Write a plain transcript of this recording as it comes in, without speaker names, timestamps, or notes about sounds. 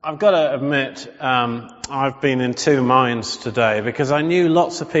I've got to admit, I've been in two minds today because I knew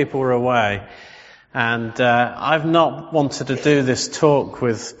lots of people were away, and I've not wanted to do this talk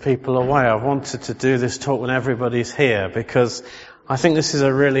with people away. I've wanted to do this talk when everybody's here because I think this is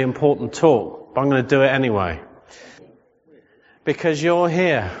a really important talk, but I'm going to do it anyway. Because you're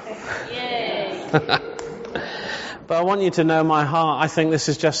here. Yay! But I want you to know my heart. I think this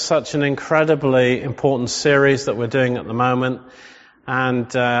is just such an incredibly important series that we're doing at the moment.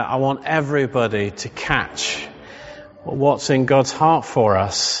 And I want everybody to catch what's in God's heart for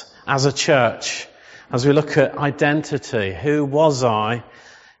us as a church, as we look at identity. Who was I?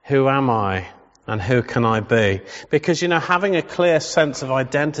 Who am I? And who can I be? Because, having a clear sense of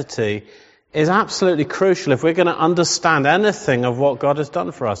identity is absolutely crucial if we're going to understand anything of what God has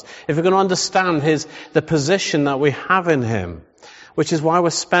done for us. If we're going to understand the position that we have in Him. Which is why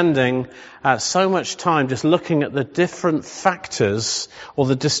we're spending so much time just looking at the different factors or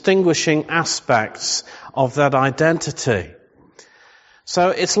the distinguishing aspects of that identity.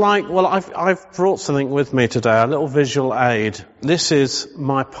 So it's like, well, I've brought something with me today, a little visual aid. This is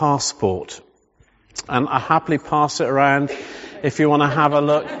my passport. And I happily pass it around if you want to have a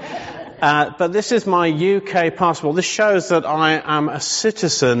look. But this is my UK passport. This shows that I am a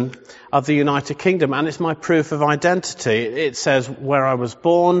citizen of the United Kingdom, and it's my proof of identity. It says where I was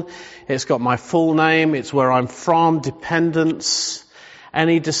born, it's got my full name, it's where I'm from, dependents,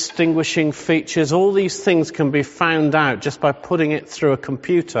 any distinguishing features. All these things can be found out just by putting it through a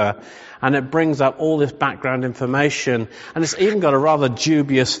computer, and it brings up all this background information. And it's even got a rather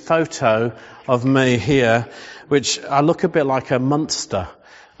dubious photo of me here, which I look a bit like a monster.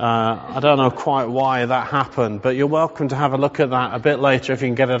 I don't know quite why that happened, but you're welcome to have a look at that a bit later if you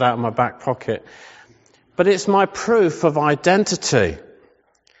can get it out of my back pocket. But it's my proof of identity.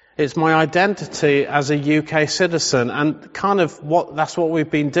 It's my identity as a UK citizen, and that's what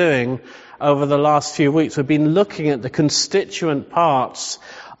we've been doing over the last few weeks. We've been looking at the constituent parts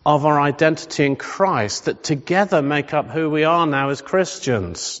of our identity in Christ that together make up who we are now as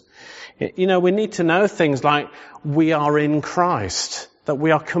Christians. We need to know things like we are in Christ. That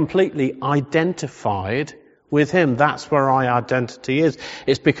we are completely identified with Him. That's where our identity is.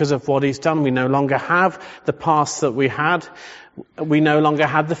 It's because of what He's done. We no longer have the past that we had. We no longer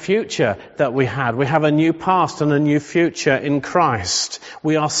have the future that we had. We have a new past and a new future in Christ.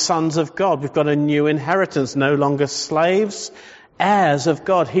 We are sons of God. We've got a new inheritance. No longer slaves, heirs of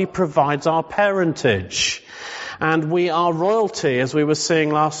God. He provides our parentage. And we are royalty, as we were seeing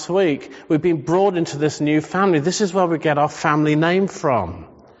last week. We've been brought into this new family. This is where we get our family name from.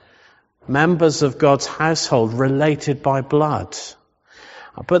 Members of God's household, related by blood.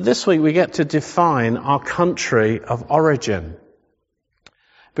 But this week we get to define our country of origin.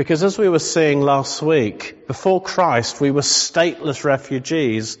 Because as we were seeing last week, before Christ we were stateless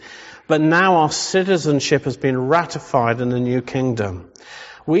refugees, but now our citizenship has been ratified in the new kingdom.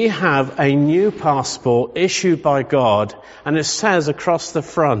 We have a new passport issued by God, and it says across the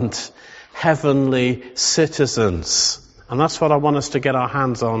front, heavenly citizens. And that's what I want us to get our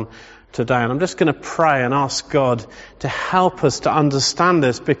hands on today. And I'm just going to pray and ask God to help us to understand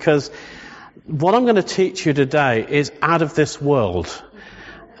this, because what I'm going to teach you today is out of this world.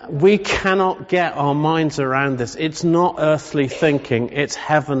 We cannot get our minds around this. It's not earthly thinking, it's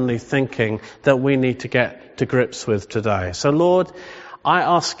heavenly thinking that we need to get to grips with today. So Lord, I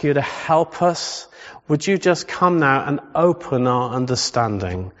ask you to help us. Would you just come now and open our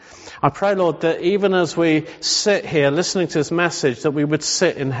understanding? I pray, Lord, that even as we sit here listening to this message, that we would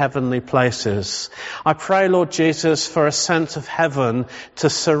sit in heavenly places. I pray, Lord Jesus, for a sense of heaven to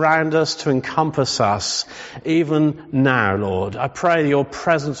surround us, to encompass us, even now, Lord. I pray that your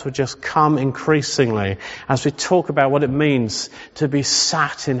presence would just come increasingly as we talk about what it means to be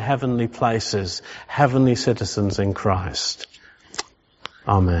sat in heavenly places, heavenly citizens in Christ.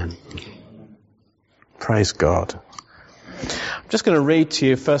 Amen. Praise God. I'm just going to read to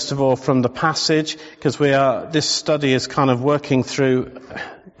you, first of all, from the passage, because this study is kind of working through,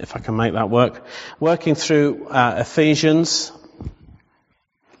 if I can make that work, working through Ephesians.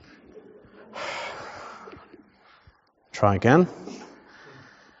 Try again.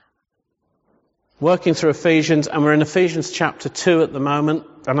 Working through Ephesians, and we're in Ephesians chapter 2 at the moment,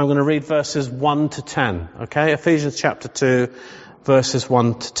 and I'm going to read verses 1 to 10. Okay, Ephesians chapter 2, verses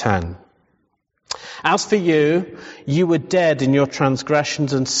 1 to 10. As for you, you were dead in your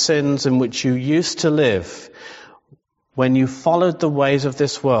transgressions and sins in which you used to live, when you followed the ways of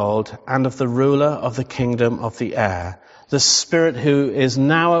this world and of the ruler of the kingdom of the air, the Spirit who is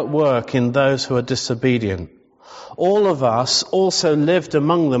now at work in those who are disobedient. All of us also lived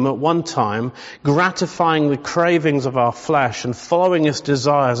among them at one time, gratifying the cravings of our flesh and following its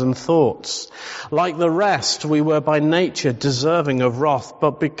desires and thoughts. Like the rest, we were by nature deserving of wrath,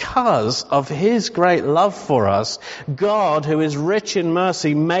 but because of His great love for us, God, who is rich in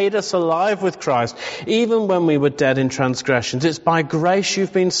mercy, made us alive with Christ, even when we were dead in transgressions. It's by grace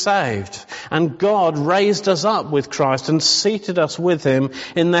you've been saved. And God raised us up with Christ and seated us with Him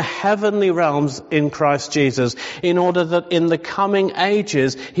in the heavenly realms in Christ Jesus, in order that in the coming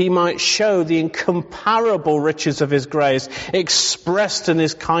ages He might show the incomparable riches of His grace expressed in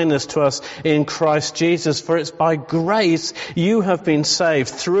His kindness to us in Christ Jesus. For it's by grace you have been saved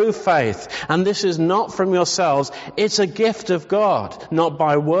through faith, and this is not from yourselves, it's a gift of God, not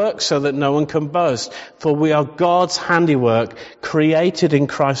by works, so that no one can boast. For we are God's handiwork, created in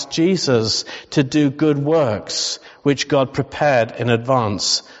Christ Jesus to do good works, which God prepared in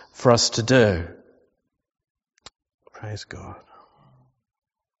advance for us to do. Praise God.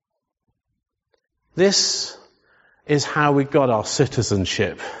 This is how we got our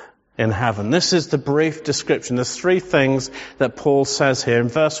citizenship in heaven. This is the brief description. There's three things that Paul says here. In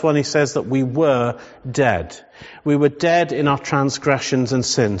verse 1 he says that we were dead. We were dead in our transgressions and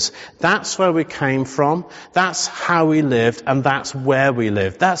sins. That's where we came from. That's how we lived, and that's where we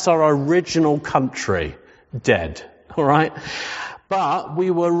lived. That's our original country. Dead. All right? But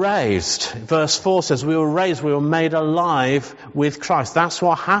we were raised. Verse 4 says we were raised, we were made alive with Christ. That's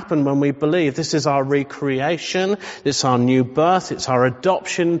what happened when we believe. This is our recreation, it's our new birth, it's our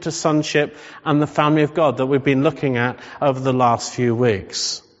adoption to sonship and the family of God that we've been looking at over the last few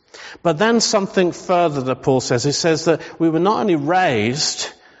weeks. But then something further that Paul says. He says that we were not only raised,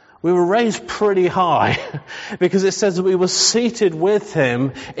 we were raised pretty high, because it says that we were seated with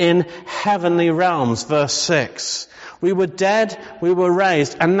Him in heavenly realms, verse 6. We were dead, we were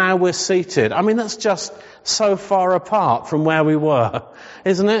raised, and now we're seated. I mean, that's just so far apart from where we were,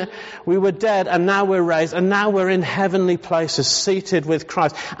 isn't it? We were dead, and now we're raised, and now we're in heavenly places, seated with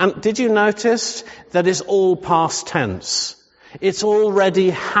Christ. And did you notice that it's all past tense? It's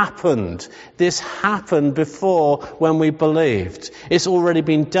already happened. This happened before when we believed. It's already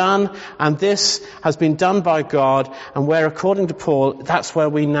been done, and this has been done by God, and where, according to Paul, that's where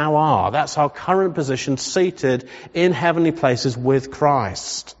we now are. That's our current position, seated in heavenly places with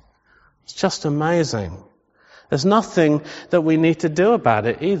Christ. It's just amazing. There's nothing that we need to do about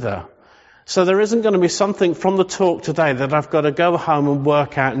it either. So there isn't going to be something from the talk today that I've got to go home and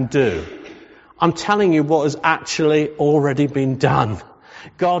work out and do. I'm telling you what has actually already been done.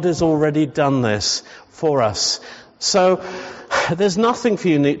 God has already done this for us. So there's nothing for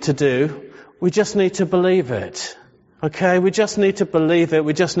you to do. We just need to believe it. Okay? We just need to believe it.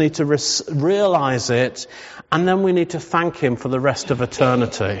 We just need to realize it. And then we need to thank Him for the rest of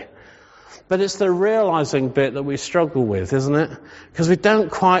eternity. But it's the realizing bit that we struggle with, isn't it? Because we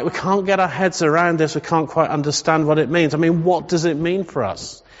can't get our heads around this. We can't quite understand what it means. I mean, what does it mean for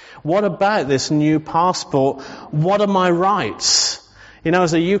us? What about this new passport? What are my rights? You know,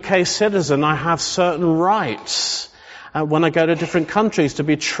 as a UK citizen, I have certain rights. When I go to different countries, to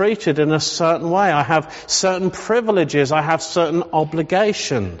be treated in a certain way. I have certain privileges. I have certain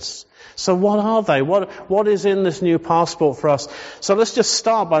obligations. So what are they? What is in this new passport for us? So let's just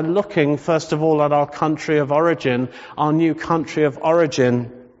start by looking, first of all, at our country of origin, our new country of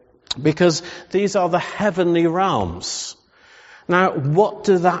origin, because these are the heavenly realms. Now, what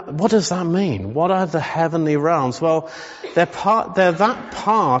does that mean? What are the heavenly realms? Well, they're that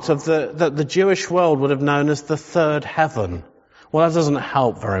part of that the Jewish world would have known as the third heaven. Well, that doesn't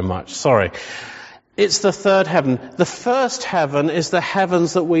help very much. Sorry. It's the third heaven. The first heaven is the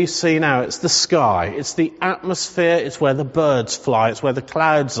heavens that we see now. It's the sky. It's the atmosphere. It's where the birds fly. It's where the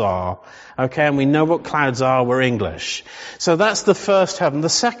clouds are. Okay, and we know what clouds are. We're English. So that's the first heaven. The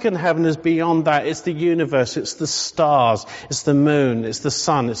second heaven is beyond that. It's the universe. It's the stars. It's the moon. It's the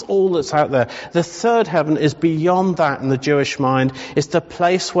sun. It's all that's out there. The third heaven is beyond that in the Jewish mind. It's the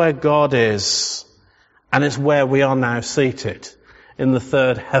place where God is. And it's where we are now seated, in the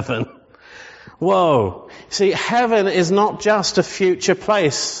third heaven. Whoa. See, heaven is not just a future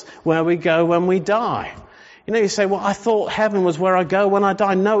place where we go when we die. You know, you say, well, I thought heaven was where I go when I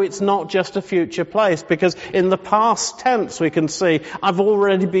die. No, it's not just a future place, because in the past tense we can see, I've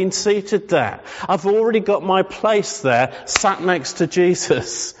already been seated there. I've already got my place there, sat next to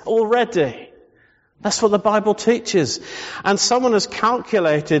Jesus. Already. That's what the Bible teaches. And someone has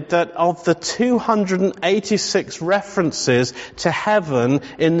calculated that of the 286 references to heaven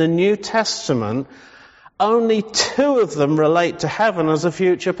in the New Testament, only 2 of them relate to heaven as a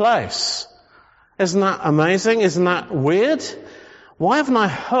future place. Isn't that amazing? Isn't that weird? Why haven't I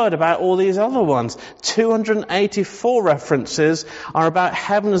heard about all these other ones? 284 references are about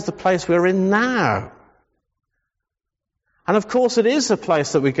heaven as the place we're in now. And of course it is the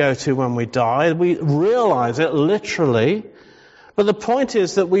place that we go to when we die. We realize it literally. But the point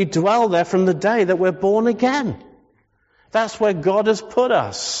is that we dwell there from the day that we're born again. That's where God has put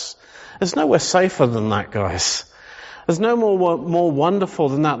us. There's nowhere safer than that, guys. There's no more wonderful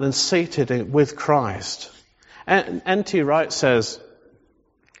than that, than seated with Christ. N.T. Wright says,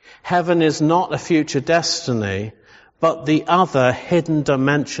 heaven is not a future destiny, but the other hidden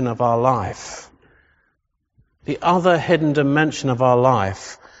dimension of our life. The other hidden dimension of our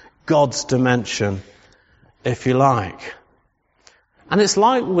life, God's dimension, if you like. And it's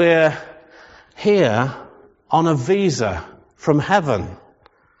like we're here on a visa from heaven.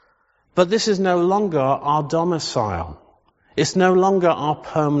 But this is no longer our domicile. It's no longer our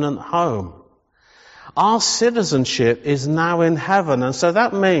permanent home. Our citizenship is now in heaven, and so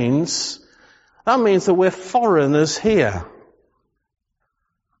that means that we're foreigners here.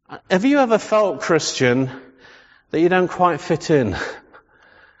 Have you ever felt, Christian, that you don't quite fit in?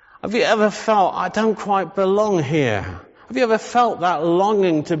 Have you ever felt, I don't quite belong here? Have you ever felt that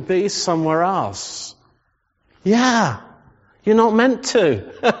longing to be somewhere else? Yeah, you're not meant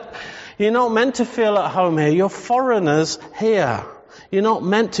to. You're not meant to feel at home here. You're foreigners here. You're not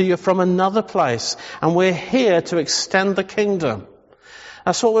meant to. You're from another place. And we're here to extend the kingdom.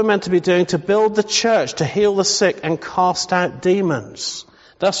 That's what we're meant to be doing, to build the church, to heal the sick and cast out demons.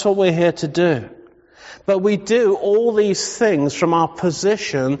 That's what we're here to do. But we do all these things from our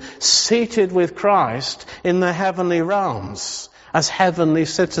position seated with Christ in the heavenly realms as heavenly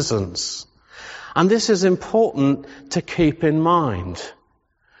citizens. And this is important to keep in mind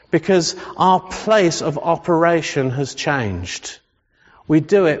because our place of operation has changed. We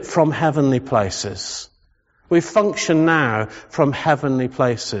do it from heavenly places. We function now from heavenly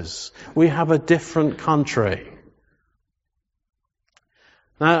places. We have a different country.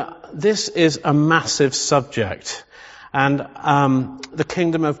 Now, this is a massive subject. And the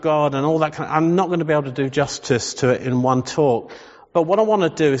kingdom of God and all that I'm not going to be able to do justice to it in one talk. But what I want to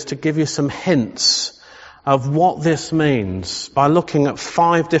do is to give you some hints of what this means by looking at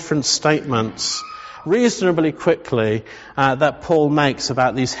 5 different statements reasonably quickly that Paul makes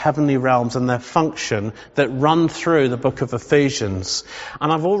about these heavenly realms and their function that run through the book of Ephesians.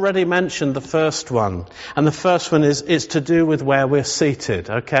 And I've already mentioned the first one. And the first one is to do with where we're seated,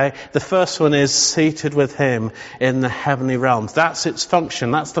 okay? The first one is seated with him in the heavenly realms. That's its function.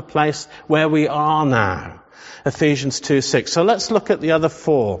 That's the place where we are now. Ephesians 2:6. So let's look at the other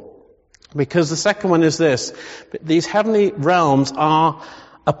 4. Because the second one is this. These heavenly realms are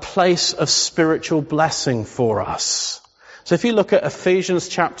a place of spiritual blessing for us. So if you look at Ephesians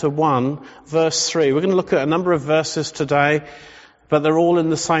chapter 1, verse 3, we're going to look at a number of verses today, but they're all in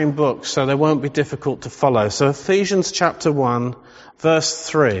the same book, so they won't be difficult to follow. So Ephesians chapter 1, verse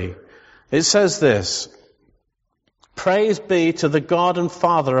 3, it says this, "Praise be to the God and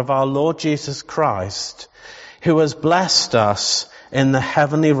Father of our Lord Jesus Christ, who has blessed us in the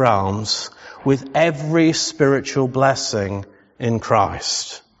heavenly realms with every spiritual blessing in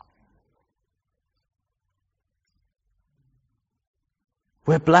Christ."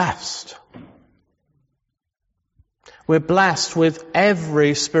 We're blessed. We're blessed with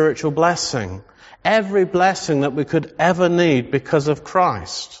every spiritual blessing. Every blessing that we could ever need because of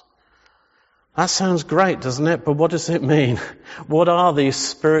Christ. That sounds great, doesn't it? But what does it mean? What are these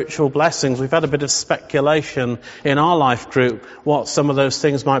spiritual blessings? We've had a bit of speculation in our life group what some of those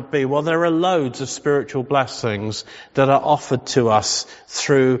things might be. Well, there are loads of spiritual blessings that are offered to us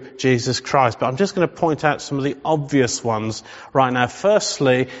through Jesus Christ. But I'm just going to point out some of the obvious ones right now.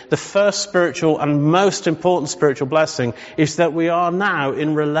 Firstly, the first spiritual and most important spiritual blessing is that we are now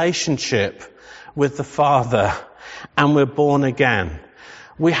in relationship with the Father and we're born again.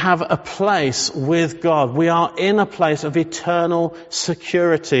 We have a place with God. We are in a place of eternal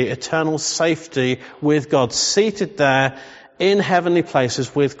security, eternal safety with God, seated there in heavenly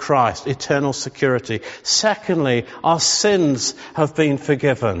places with Christ, eternal security. Secondly, our sins have been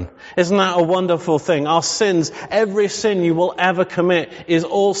forgiven. Isn't that a wonderful thing? Our sins, every sin you will ever commit is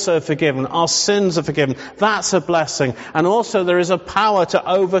also forgiven. Our sins are forgiven. That's a blessing. And also there is a power to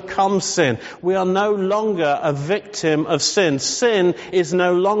overcome sin. We are no longer a victim of sin. Sin is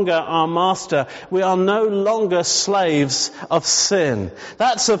no longer our master. We are no longer slaves of sin.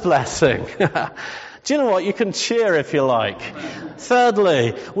 That's a blessing. Do you know what? You can cheer if you like.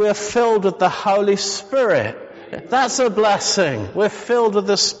 Thirdly, we are filled with the Holy Spirit. That's a blessing. We're filled with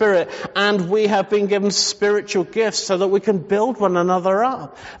the Spirit, and we have been given spiritual gifts so that we can build one another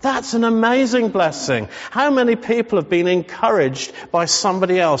up. That's an amazing blessing. How many people have been encouraged by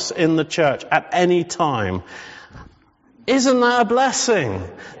somebody else in the church at any time? Isn't that a blessing?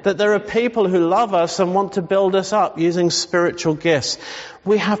 That there are people who love us and want to build us up using spiritual gifts.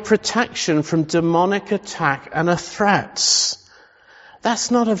 We have protection from demonic attack and threats.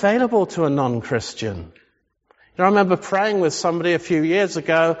 That's not available to a non-Christian. I remember praying with somebody a few years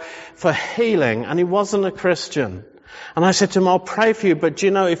ago for healing, and he wasn't a Christian. And I said to him, I'll pray for you, but do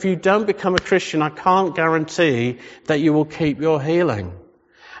you know, if you don't become a Christian, I can't guarantee that you will keep your healing.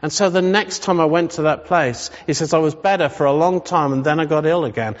 And so the next time I went to that place, he says, I was better for a long time and then I got ill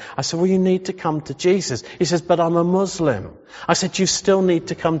again. I said, well, you need to come to Jesus. He says, but I'm a Muslim. I said, you still need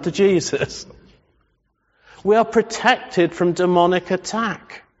to come to Jesus. We are protected from demonic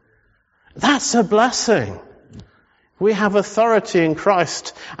attack. That's a blessing. We have authority in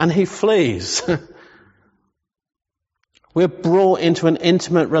Christ and He flees. We're brought into an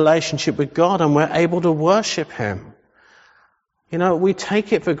intimate relationship with God and we're able to worship Him. You know, we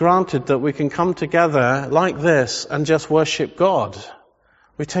take it for granted that we can come together like this and just worship God.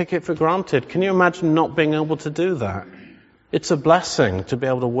 We take it for granted. Can you imagine not being able to do that? It's a blessing to be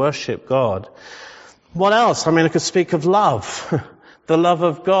able to worship God. What else? I mean, I could speak of love. The love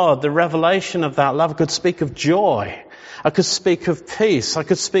of God, the revelation of that love. I could speak of joy. I could speak of peace. I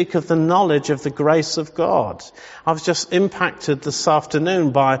could speak of the knowledge of the grace of God. I was just impacted this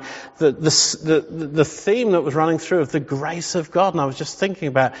afternoon by the theme that was running through of the grace of God. And I was just thinking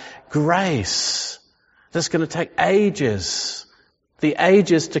about grace. That's going to take ages. The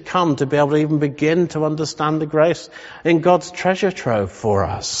ages to come to be able to even begin to understand the grace in God's treasure trove for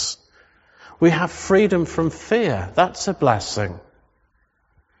us. We have freedom from fear. That's a blessing.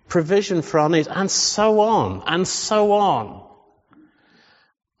 Provision for our needs, and so on, and so on.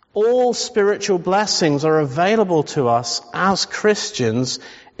 All spiritual blessings are available to us as Christians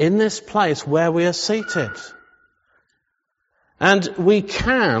in this place where we are seated. And we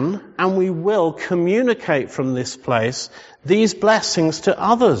can and we will communicate from this place these blessings to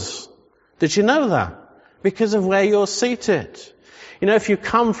others. Did you know that? Because of where you're seated. You know, if you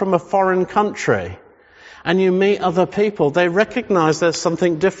come from a foreign country, and you meet other people, they recognize there's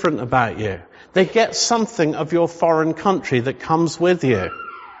something different about you. They get something of your foreign country that comes with you.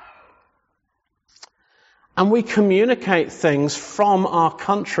 And we communicate things from our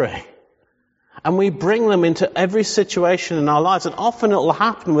country. And we bring them into every situation in our lives. And often it will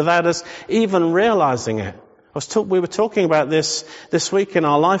happen without us even realizing it. We were talking about this week in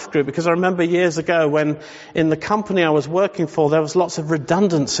our life group, because I remember years ago when in the company I was working for, there was lots of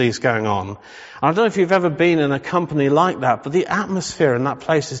redundancies going on. And I don't know if you've ever been in a company like that, but the atmosphere in that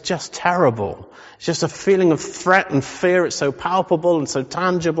place is just terrible. It's just a feeling of threat and fear. It's so palpable and so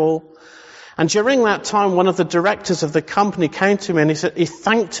tangible. And during that time, one of the directors of the company came to me and he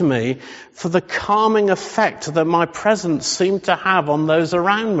thanked me for the calming effect that my presence seemed to have on those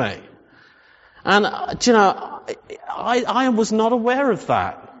around me. And, do you know, I was not aware of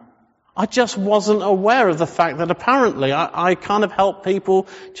that. I just wasn't aware of the fact that apparently I kind of helped people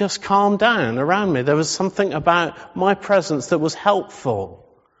just calm down around me. There was something about my presence that was helpful.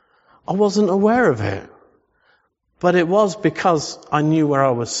 I wasn't aware of it. But it was because I knew where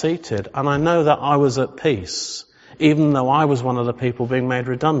I was seated, and I know that I was at peace. Even though I was one of the people being made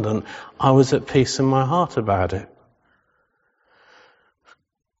redundant, I was at peace in my heart about it.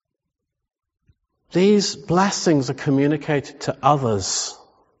 These blessings are communicated to others,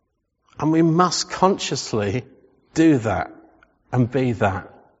 and we must consciously do that and be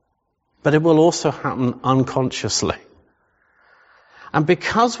that. But it will also happen unconsciously. And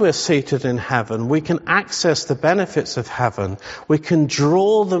because we're seated in heaven, we can access the benefits of heaven. We can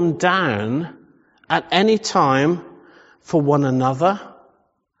draw them down at any time for one another,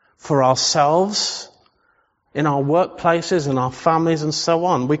 for ourselves, in our workplaces, in our families, and so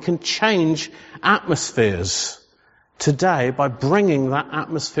on. We can change atmospheres today by bringing that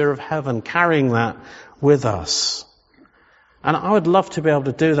atmosphere of heaven, carrying that with us. And I would love to be able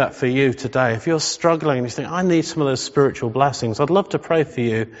to do that for you today. If you're struggling and you think, I need some of those spiritual blessings, I'd love to pray for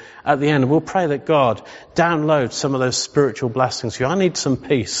you at the end. We'll pray that God downloads some of those spiritual blessings for you. I need some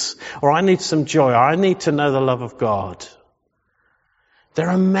peace, or I need some joy, or I need to know the love of God. There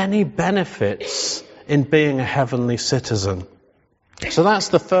are many benefits in being a heavenly citizen. So that's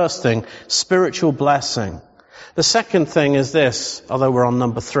the first thing, spiritual blessing. The second thing is this, although we're on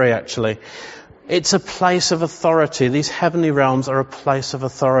number 3 actually. It's a place of authority. These heavenly realms are a place of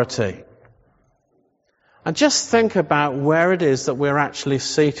authority. And just think about where it is that we're actually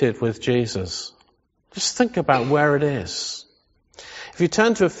seated with Jesus. Just think about where it is. If you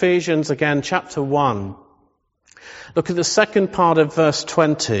turn to Ephesians again, chapter 1, look at the second part of verse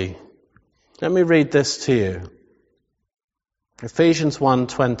 20. Let me read this to you. Ephesians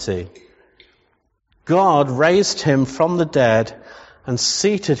 1:20. God raised him from the dead and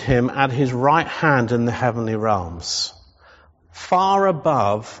seated him at his right hand in the heavenly realms, far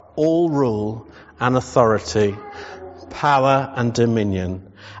above all rule and authority, power and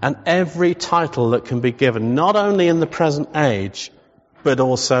dominion, and every title that can be given, not only in the present age, but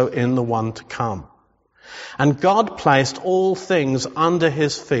also in the one to come. And God placed all things under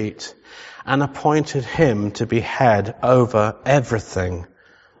his feet and appointed him to be head over everything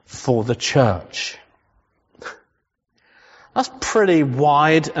for the church. That's pretty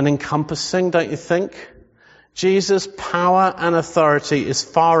wide and encompassing, don't you think? Jesus' power and authority is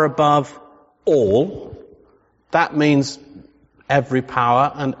far above all. That means every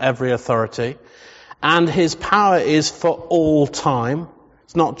power and every authority. And his power is for all time.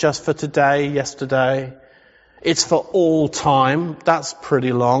 It's not just for today, yesterday. It's for all time. That's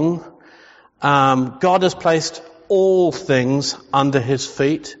pretty long. God has placed all things under his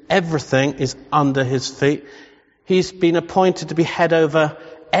feet. Everything is under his feet. He's been appointed to be head over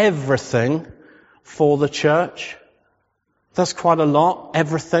everything for the church. That's quite a lot,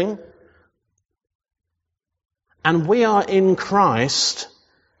 everything. And we are in Christ,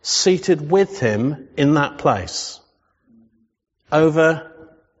 seated with him in that place. Over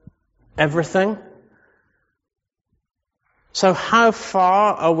everything. So how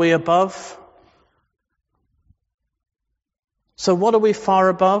far are we above? So what are we far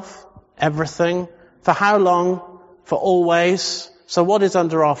above? Everything. For how long? For always. So what is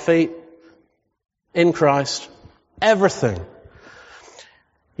under our feet? In Christ. Everything.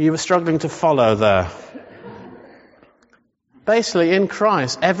 You were struggling to follow there. Basically, in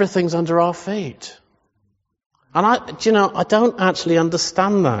Christ, everything's under our feet. And I don't actually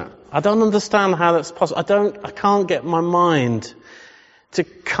understand that. I don't understand how that's possible. I can't get my mind to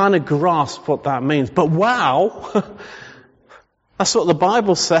kind of grasp what that means. But wow! That's what the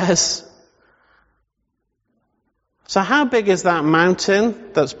Bible says. So how big is that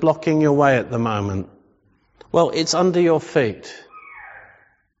mountain that's blocking your way at the moment? Well, it's under your feet.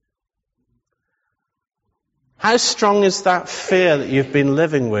 How strong is that fear that you've been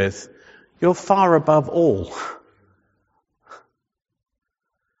living with? You're far above all.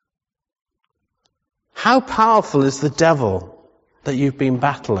 How powerful is the devil that you've been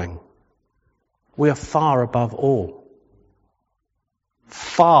battling? We are far above all.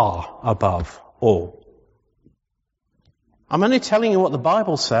 Far above all. I'm only telling you what the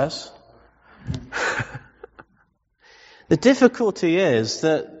Bible says. The difficulty is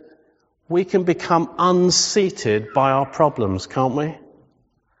that we can become unseated by our problems, can't we?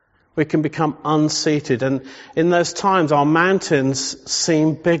 We can become unseated. And in those times, our mountains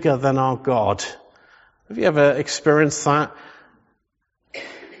seem bigger than our God. Have you ever experienced that?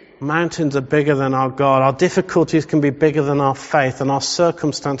 Mountains are bigger than our God. Our difficulties can be bigger than our faith, and our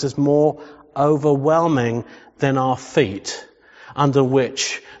circumstances more overwhelming than our feet, under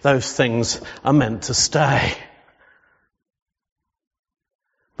which those things are meant to stay.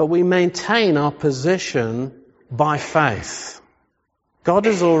 But we maintain our position by faith. God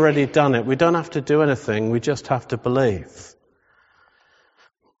has already done it. We don't have to do anything. We just have to believe.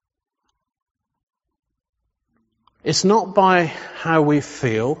 It's not by how we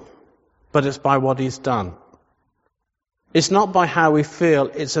feel, but it's by what he's done. It's not by how we feel,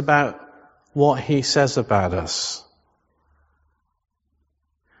 it's about what he says about us.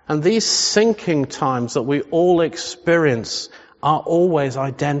 And these sinking times that we all experience are always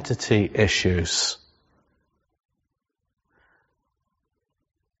identity issues.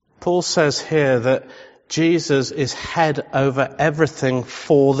 Paul says here that Jesus is head over everything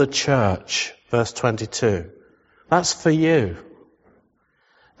for the church. Verse 22. That's for you.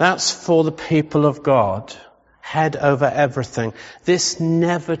 That's for the people of God. Head over everything. This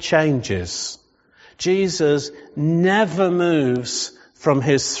never changes. Jesus never moves from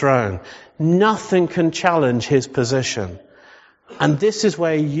his throne. Nothing can challenge his position. And this is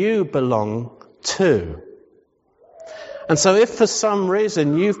where you belong too. And so if for some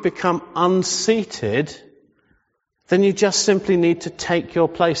reason you've become unseated, then you just simply need to take your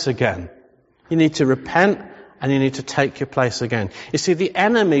place again. You need to repent and you need to take your place again. You see, the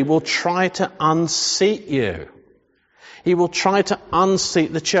enemy will try to unseat you. He will try to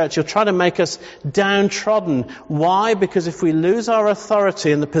unseat the church. He'll try to make us downtrodden. Why? Because if we lose our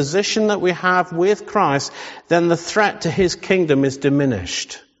authority and the position that we have with Christ, then the threat to his kingdom is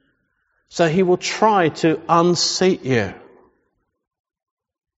diminished. So he will try to unseat you.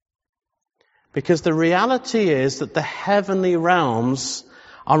 Because the reality is that the heavenly realms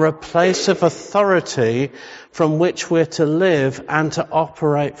are a place of authority from which we're to live and to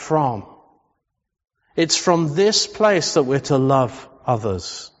operate from. It's from this place that we're to love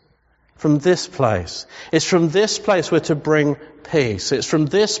others. From this place. It's from this place we're to bring peace. It's from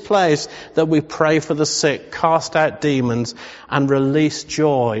this place that we pray for the sick, cast out demons, and release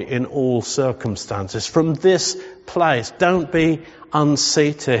joy in all circumstances. From this place. Don't be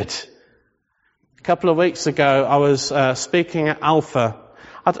unseated. A couple of weeks ago, I was speaking at Alpha.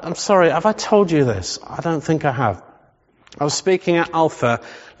 I'm sorry, have I told you this? I don't think I have. I was speaking at Alpha.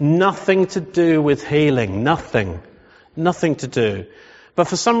 Nothing to do with healing. Nothing. Nothing to do. But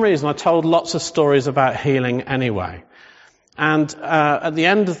for some reason, I told lots of stories about healing anyway. And at the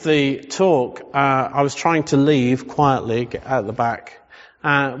end of the talk, I was trying to leave quietly, get out the back,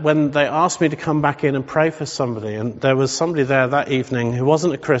 when they asked me to come back in and pray for somebody. And there was somebody there that evening who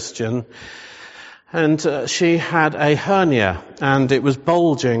wasn't a Christian, and she had a hernia, and it was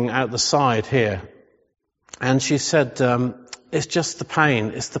bulging out the side here. And she said, it's just the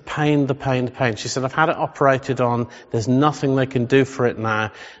pain. It's the pain. She said, I've had it operated on. There's nothing they can do for it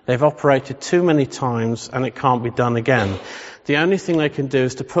now. They've operated too many times and it can't be done again. The only thing they can do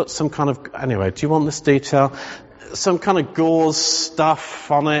is to put some kind of, anyway, do you want this detail? Some kind of gauze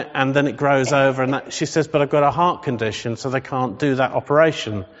stuff on it and then it grows over. And she says, but I've got a heart condition, so they can't do that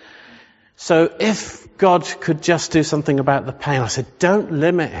operation. So if God could just do something about the pain, I said, don't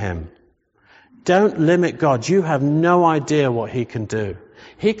limit him. Don't limit God. You have no idea what he can do.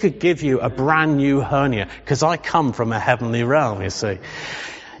 He could give you a brand new hernia, because I come from a heavenly realm, you see.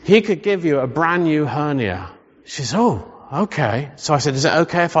 He could give you a brand new hernia. She says, oh, okay. So I said, is it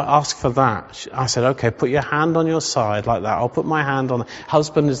okay if I ask for that? I said, okay, put your hand on your side like that. I'll put my hand on.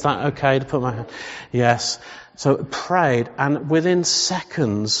 Husband, is that okay to put my hand? Yes. So I prayed, and within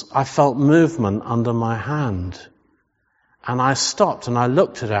seconds, I felt movement under my hand. And I stopped and I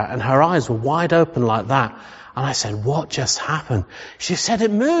looked at her and her eyes were wide open like that. And I said, what just happened? She said,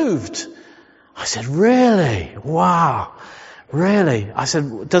 it moved. I said, really? Wow. Really? I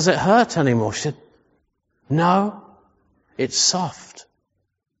said, does it hurt anymore? She said, no, it's soft.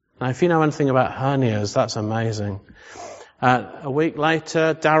 Now, if you know anything about hernias, that's amazing. A week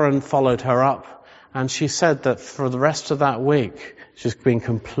later, Darren followed her up and she said that for the rest of that week, she's been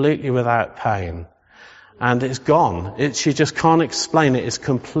completely without pain. And it's gone. She just can't explain it. It's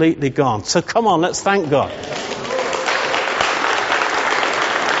completely gone. So come on, let's thank God.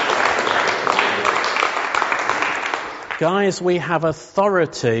 Guys, we have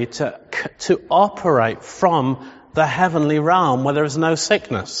authority to operate from the heavenly realm where there is no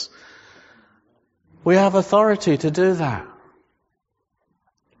sickness. We have authority to do that.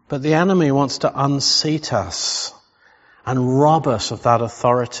 But the enemy wants to unseat us and rob us of that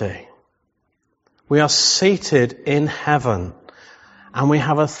authority. We are seated in heaven and we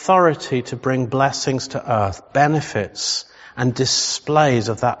have authority to bring blessings to earth, benefits and displays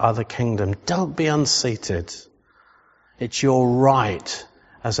of that other kingdom. Don't be unseated. It's your right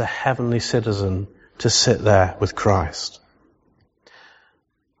as a heavenly citizen to sit there with Christ.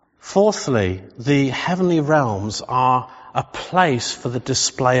 Fourthly, the heavenly realms are a place for the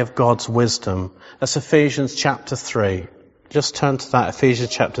display of God's wisdom. That's Ephesians chapter 3. Just turn to that, Ephesians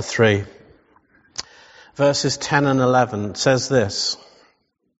chapter 3. Verses 10 and 11 says this.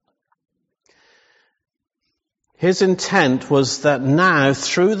 His intent was that now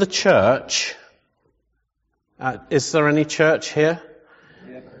through the church, is there any church here?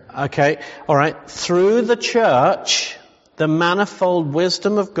 Okay, alright. Through the church, the manifold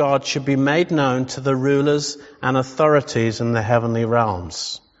wisdom of God should be made known to the rulers and authorities in the heavenly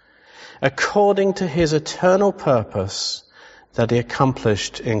realms, according to his eternal purpose that he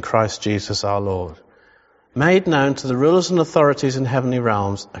accomplished in Christ Jesus our Lord. Made known to the rulers and authorities in heavenly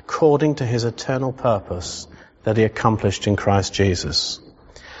realms according to his eternal purpose that he accomplished in Christ Jesus.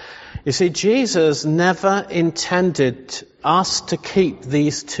 You see, Jesus never intended us to keep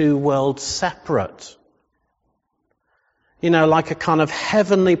these two worlds separate. You know, like a kind of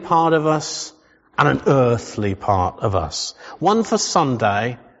heavenly part of us and an earthly part of us. One for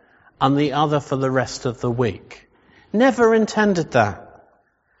Sunday and the other for the rest of the week. Never intended that.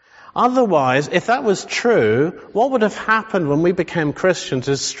 Otherwise, if that was true, what would have happened when we became Christians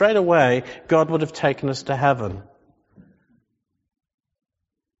is straight away God would have taken us to heaven.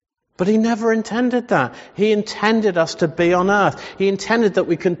 But he never intended that. He intended us to be on earth. He intended that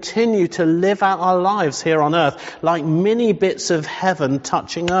we continue to live out our lives here on earth like mini bits of heaven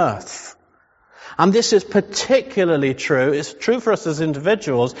touching earth. And this is particularly true. It's true for us as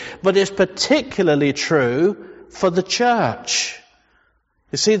individuals, but it's particularly true for the church.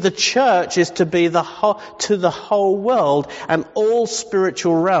 You see, the church is to be to the whole world and all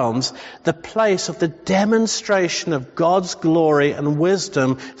spiritual realms, the place of the demonstration of God's glory and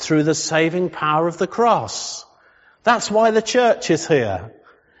wisdom through the saving power of the cross. That's why the church is here.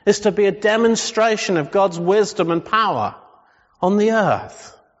 It's to be a demonstration of God's wisdom and power on the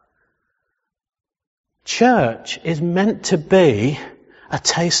earth. Church is meant to be a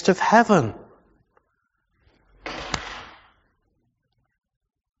taste of heaven.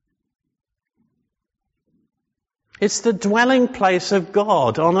 It's the dwelling place of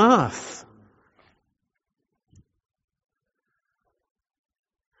God on earth.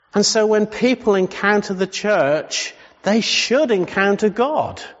 And so when people encounter the church, they should encounter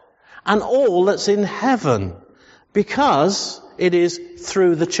God and all that's in heaven, because it is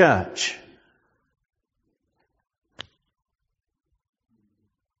through the church.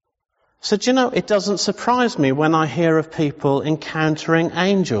 So do you know, it doesn't surprise me when I hear of people encountering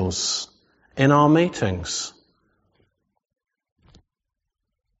angels in our meetings.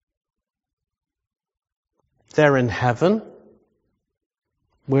 They're in heaven.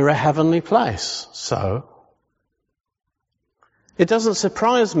 We're a heavenly place. So, it doesn't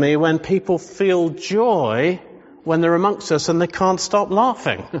surprise me when people feel joy when they're amongst us and they can't stop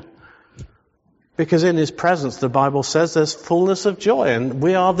laughing. Because in His presence, the Bible says, there's fullness of joy, and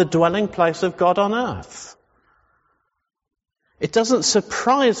we are the dwelling place of God on earth. It doesn't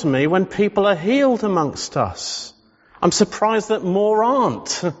surprise me when people are healed amongst us. I'm surprised that more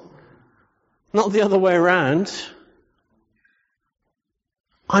aren't. Not the other way around.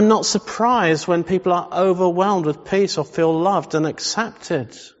 I'm not surprised when people are overwhelmed with peace or feel loved and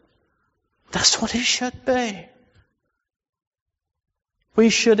accepted. That's what it should be. We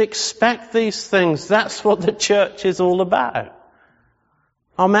should expect these things. That's what the church is all about.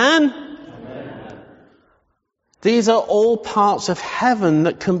 Amen? Amen. These are all parts of heaven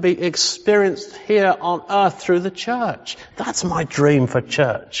that can be experienced here on earth through the church. That's my dream for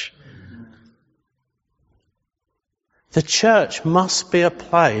church. The church must be a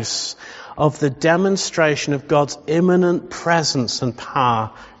place of the demonstration of God's immanent presence and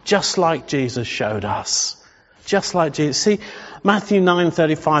power, just like Jesus showed us. Just like Jesus. See, Matthew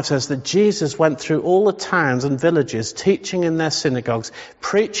 9:35 says that Jesus went through all the towns and villages, teaching in their synagogues,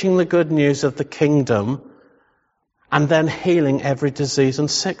 preaching the good news of the kingdom, and then healing every disease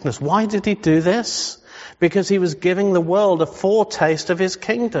and sickness. Why did He do this? Because He was giving the world a foretaste of His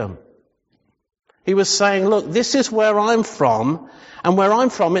kingdom. He was saying, look, this is where I'm from, and where I'm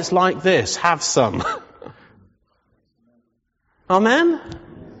from it's like this, have some. Amen?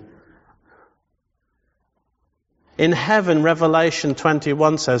 In heaven, Revelation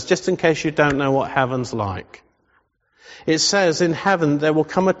 21 says, just in case you don't know what heaven's like, it says in heaven there will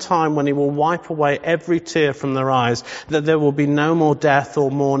come a time when He will wipe away every tear from their eyes, that there will be no more death or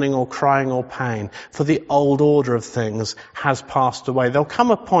mourning or crying or pain, for the old order of things has passed away. There'll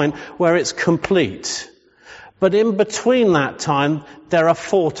come a point where it's complete. But in between that time, there are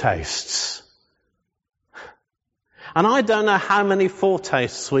foretastes. And I don't know how many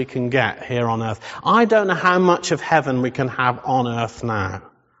foretastes we can get here on earth. I don't know how much of heaven we can have on earth now.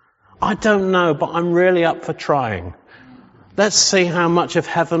 I don't know, but I'm really up for trying. Let's see how much of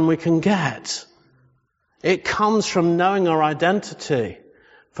heaven we can get. It comes from knowing our identity,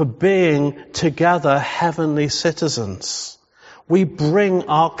 for being together heavenly citizens. We bring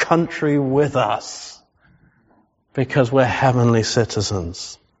our country with us because we're heavenly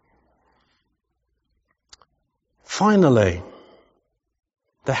citizens. Finally,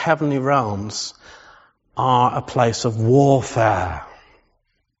 the heavenly realms are a place of warfare.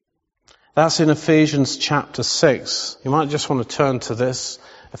 That's in Ephesians chapter 6. You might just want to turn to this.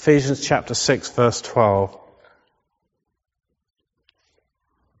 Ephesians chapter 6, verse 12.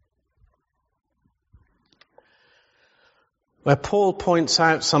 Where Paul points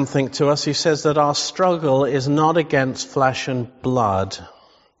out something to us. He says that our struggle is not against flesh and blood,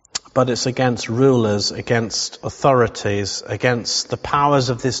 but it's against rulers, against authorities, against the powers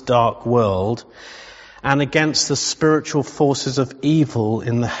of this dark world, and against the spiritual forces of evil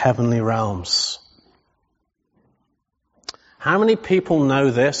in the heavenly realms. How many people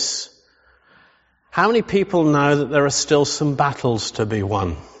know this? How many people know that there are still some battles to be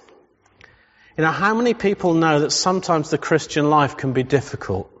won? You know, how many people know that sometimes the Christian life can be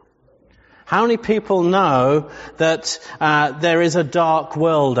difficult? How many people know that there is a dark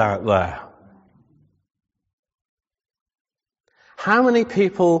world out there? How many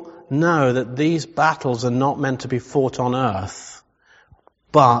people know that these battles are not meant to be fought on earth,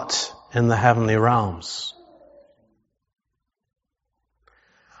 but in the heavenly realms?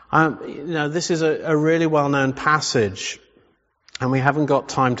 This is a really well-known passage And we haven't got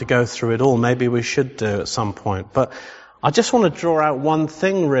time to go through it all. Maybe we should do at some point. But I just want to draw out one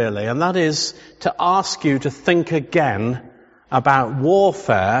thing really, and that is to ask you to think again about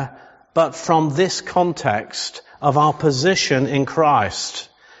warfare, but from this context of our position in Christ.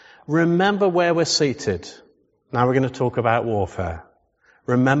 Remember where we're seated. Now we're going to talk about warfare.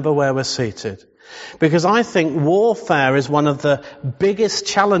 Remember where we're seated. Because I think warfare is one of the biggest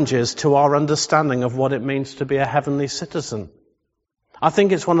challenges to our understanding of what it means to be a heavenly citizen. I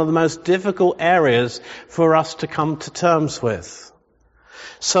think it's one of the most difficult areas for us to come to terms with.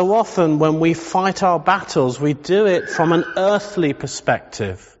 So often when we fight our battles, we do it from an earthly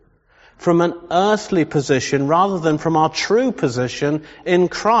perspective, from an earthly position rather than from our true position in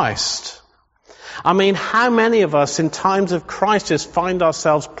Christ. I mean, how many of us in times of crisis find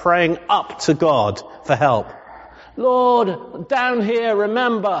ourselves praying up to God for help? Lord, down here,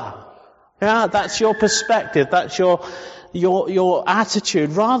 remember. Yeah, that's your perspective. That's your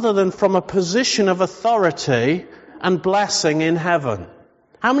attitude, rather than from a position of authority and blessing in heaven.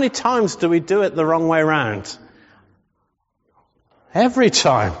 How many times do we do it the wrong way round? Every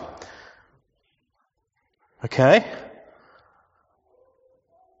time. Okay?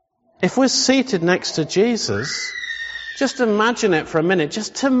 If we're seated next to Jesus, just imagine it for a minute.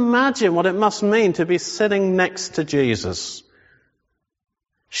 Just imagine what it must mean to be sitting next to Jesus.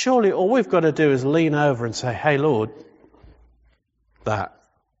 Surely all we've got to do is lean over and say, "Hey Lord," that.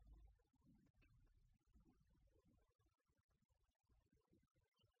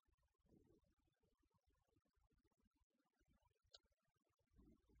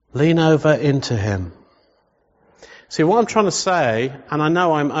 Lean over into Him. See, what I'm trying to say, and I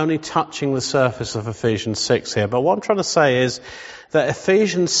know I'm only touching the surface of Ephesians 6 here, but what I'm trying to say is that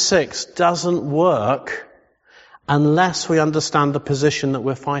Ephesians 6 doesn't work unless we understand the position that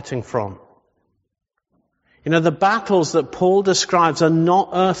we're fighting from. You know, the battles that Paul describes are not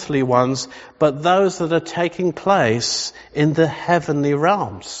earthly ones, but those that are taking place in the heavenly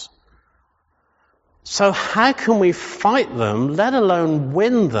realms. So how can we fight them, let alone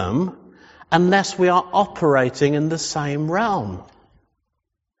win them, unless we are operating in the same realm?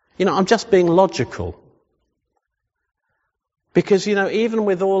 You know, I'm just being logical. Because, you know, even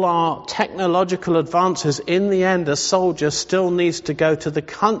with all our technological advances, in the end, a soldier still needs to go to the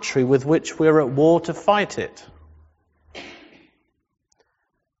country with which we're at war to fight it.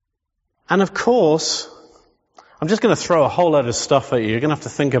 And of course, I'm just going to throw a whole load of stuff at you. You're going to have to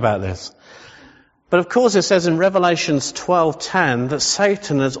think about this. But of course it says in Revelations 12:10 that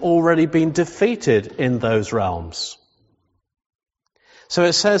Satan has already been defeated in those realms. So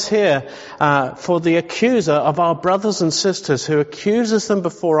it says here, for the accuser of our brothers and sisters who accuses them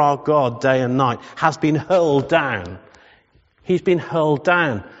before our God day and night has been hurled down. He's been hurled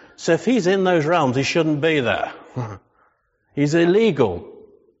down. So if he's in those realms, he shouldn't be there. He's illegal.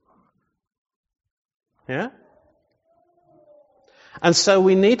 Yeah? And so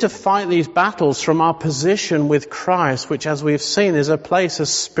we need to fight these battles from our position with Christ, which, as we've seen, is a place of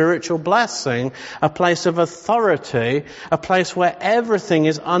spiritual blessing, a place of authority, a place where everything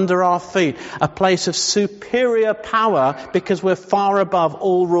is under our feet, a place of superior power because we're far above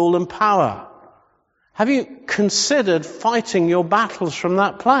all rule and power. Have you considered fighting your battles from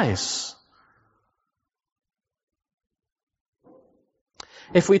that place?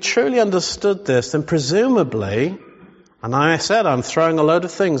 If we truly understood this, then presumably, and I said I'm throwing a load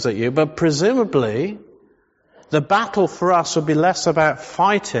of things at you, but presumably the battle for us would be less about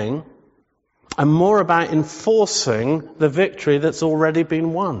fighting and more about enforcing the victory that's already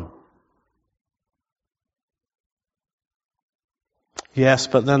been won. Yes,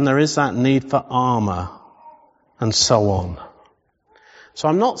 but then there is that need for armor and so on. So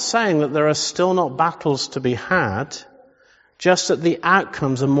I'm not saying that there are still not battles to be had, just that the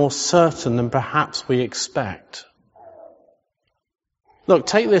outcomes are more certain than perhaps we expect. Look,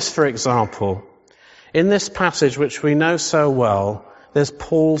 take this for example. In this passage, which we know so well, there's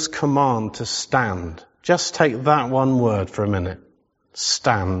Paul's command to stand. Just take that one word for a minute.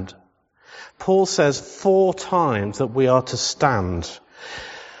 Stand. Paul says 4 times that we are to stand.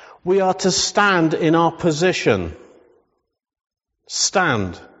 We are to stand in our position.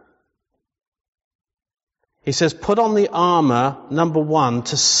 Stand. He says, put on the armor, number 1,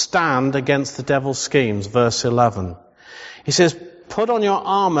 to stand against the devil's schemes, verse 11. He says, put on your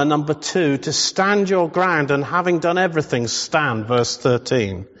armor, number 2, to stand your ground, and having done everything, stand, verse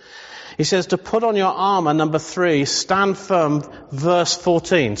 13. He says to put on your armor, number 3, stand firm, verse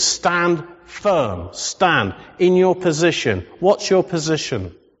 14. Stand firm, stand in your position. What's your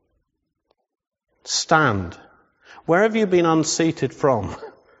position? Stand. Where have you been unseated from?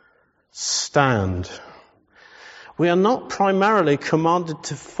 Stand. We are not primarily commanded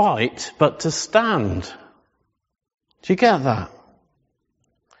to fight, but to stand. Do you get that?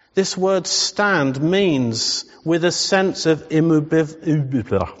 This word stand means with a sense of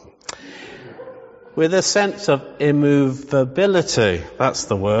immovability. That's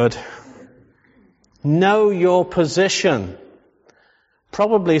the word. Know your position.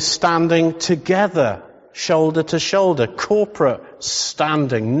 Probably standing together, shoulder to shoulder, corporate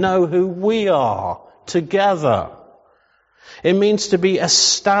standing. Know who we are together. It means to be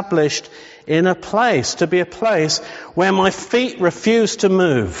established in a place, to be a place where my feet refuse to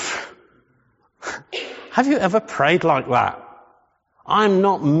move. Have you ever prayed like that? I'm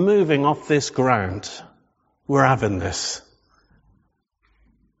not moving off this ground. We're having this.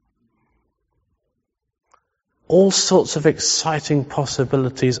 All sorts of exciting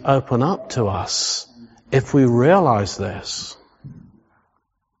possibilities open up to us if we realize this.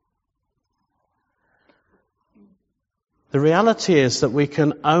 The reality is that we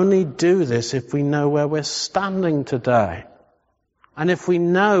can only do this if we know where we're standing today. And if we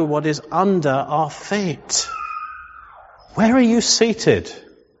know what is under our feet. Where are you seated?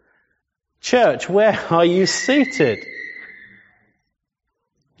 Church, where are you seated?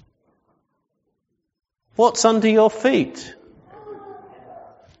 What's under your feet?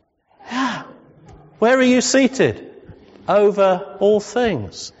 Yeah. Where are you seated? Over all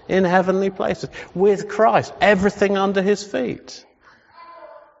things, in heavenly places, with Christ, everything under his feet.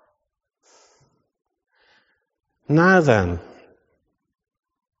 Now then,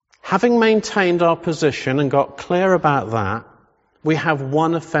 having maintained our position and got clear about that, we have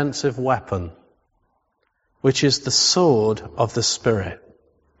one offensive weapon, which is the sword of the Spirit.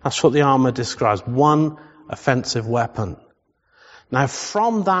 That's what the armour describes, one offensive weapon. Now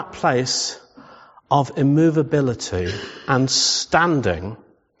from that place of immovability and standing,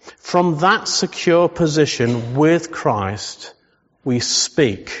 from that secure position with Christ, we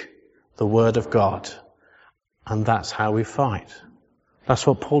speak the Word of God. And that's how we fight. That's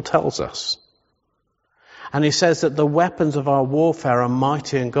what Paul tells us. And he says that the weapons of our warfare are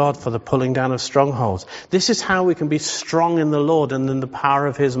mighty in God for the pulling down of strongholds. This is how we can be strong in the Lord and in the power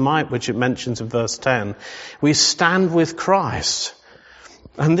of his might, which it mentions in verse 10. We stand with Christ.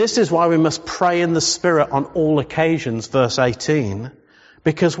 And this is why we must pray in the Spirit on all occasions, verse 18,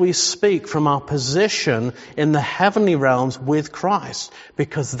 because we speak from our position in the heavenly realms with Christ,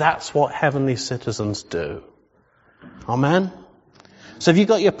 because that's what heavenly citizens do. Amen? So have you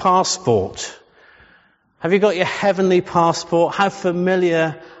got your passport? Have you got your heavenly passport? How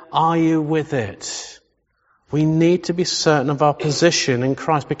familiar are you with it? We need to be certain of our position in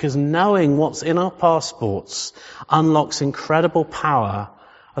Christ, because knowing what's in our passports unlocks incredible power,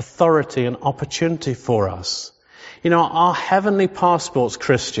 authority and opportunity for us. You know, our heavenly passports,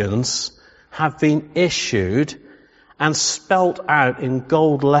 Christians, have been issued and spelt out in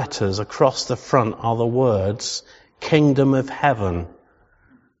gold letters across the front are the words, Kingdom of Heaven.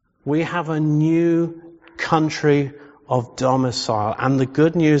 We have a new country of domicile, and the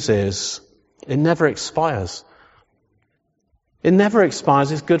good news is it never expires. It never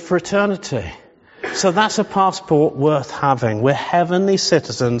expires. It's good for eternity. So that's a passport worth having. We're heavenly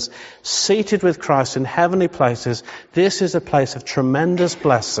citizens, seated with Christ in heavenly places. This is a place of tremendous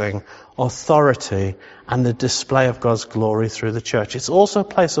blessing, authority, and the display of God's glory through the church. It's also a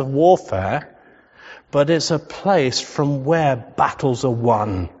place of warfare, but it's a place from where battles are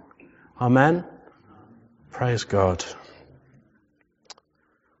won. Amen? Praise God.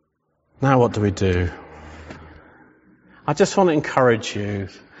 Now what do? I just want to encourage you.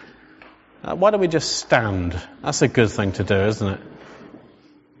 Why don't we just stand? That's a good thing to do, isn't it?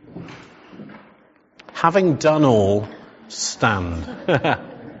 Having done all, stand.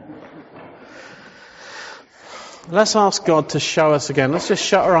 Let's ask God to show us again. Let's just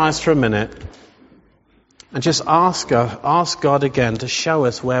shut our eyes for a minute and just ask God again to show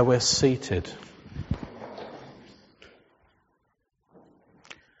us where we're seated.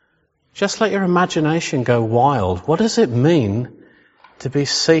 Just let your imagination go wild. What does it mean to be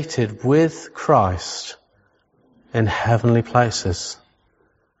seated with Christ in heavenly places?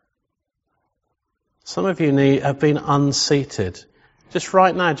 Some of you have been unseated. Just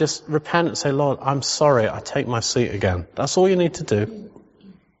right now, just repent and say, Lord, I'm sorry, I take my seat again. That's all you need to do.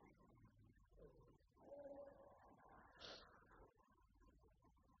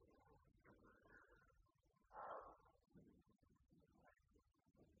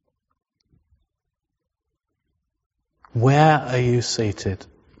 Where are you seated?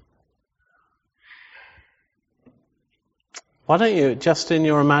 Why don't you, just in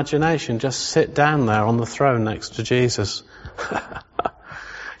your imagination, just sit down there on the throne next to Jesus? You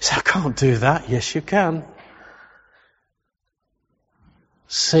say, I can't do that. Yes, you can.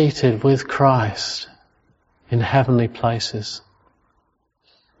 seated with Christ in heavenly places.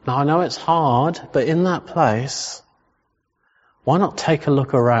 Now I know it's hard, but in that place, why not take a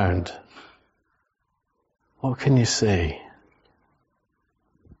look around? What can you see?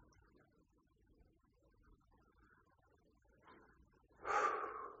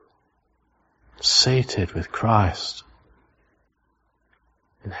 Seated with Christ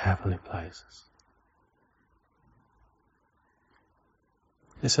in heavenly places.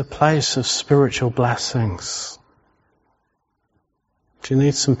 It's a place of spiritual blessings. Do you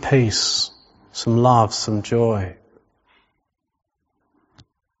need some peace, some love, some joy?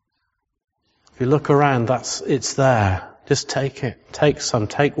 If you look around, it's there. Just take it. Take some.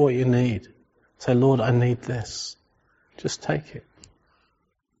 Take what you need. Say, Lord, I need this. Just take it.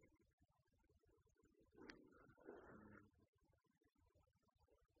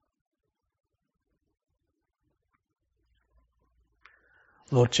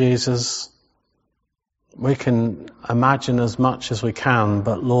 Lord Jesus, we can imagine as much as we can,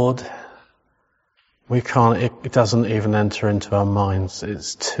 but Lord, we can't, it doesn't even enter into our minds.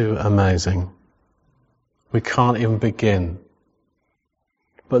 It's too amazing. We can't even begin.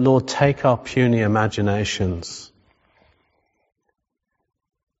 But Lord, take our puny imaginations.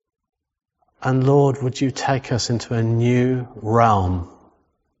 And Lord, would you take us into a new realm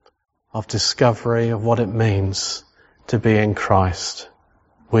of discovery of what it means to be in Christ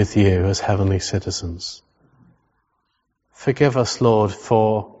with you as heavenly citizens. Forgive us, Lord,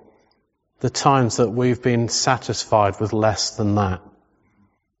 for the times that we've been satisfied with less than that.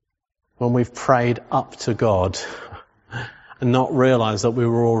 When we've prayed up to God and not realized that we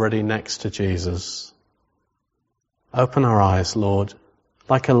were already next to Jesus. Open our eyes, Lord.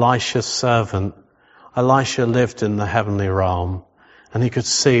 Like Elisha's servant, Elisha lived in the heavenly realm and he could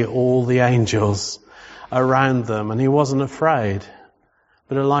see all the angels around them and he wasn't afraid.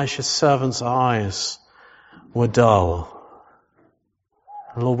 But Elisha's servant's eyes were dull.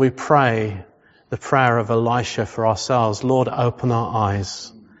 And Lord, we pray the prayer of Elisha for ourselves. Lord, open our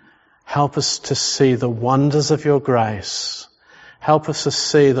eyes. Help us to see the wonders of your grace. Help us to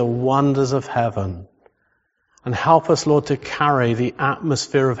see the wonders of heaven. And help us, Lord, to carry the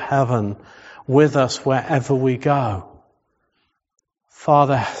atmosphere of heaven with us wherever we go.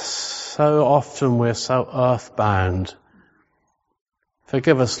 Father, so often we're so earthbound.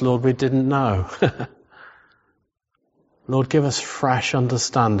 Forgive us, Lord, we didn't know. Lord, give us fresh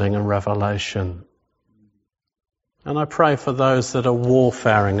understanding and revelation. And I pray for those that are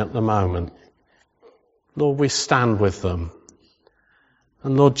warfaring at the moment. Lord, we stand with them.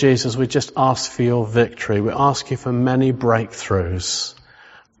 And Lord Jesus, we just ask for your victory. We ask you for many breakthroughs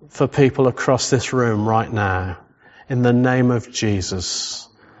for people across this room right now. In the name of Jesus.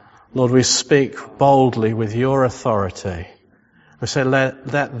 Lord, we speak boldly with your authority. We say, let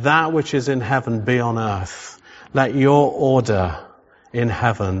that which is in heaven be on earth. Let your order in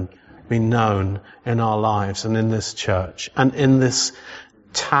heaven be known in our lives and in this church and in this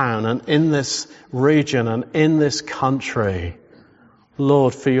town and in this region and in this country.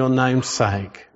 Lord, for your name's sake.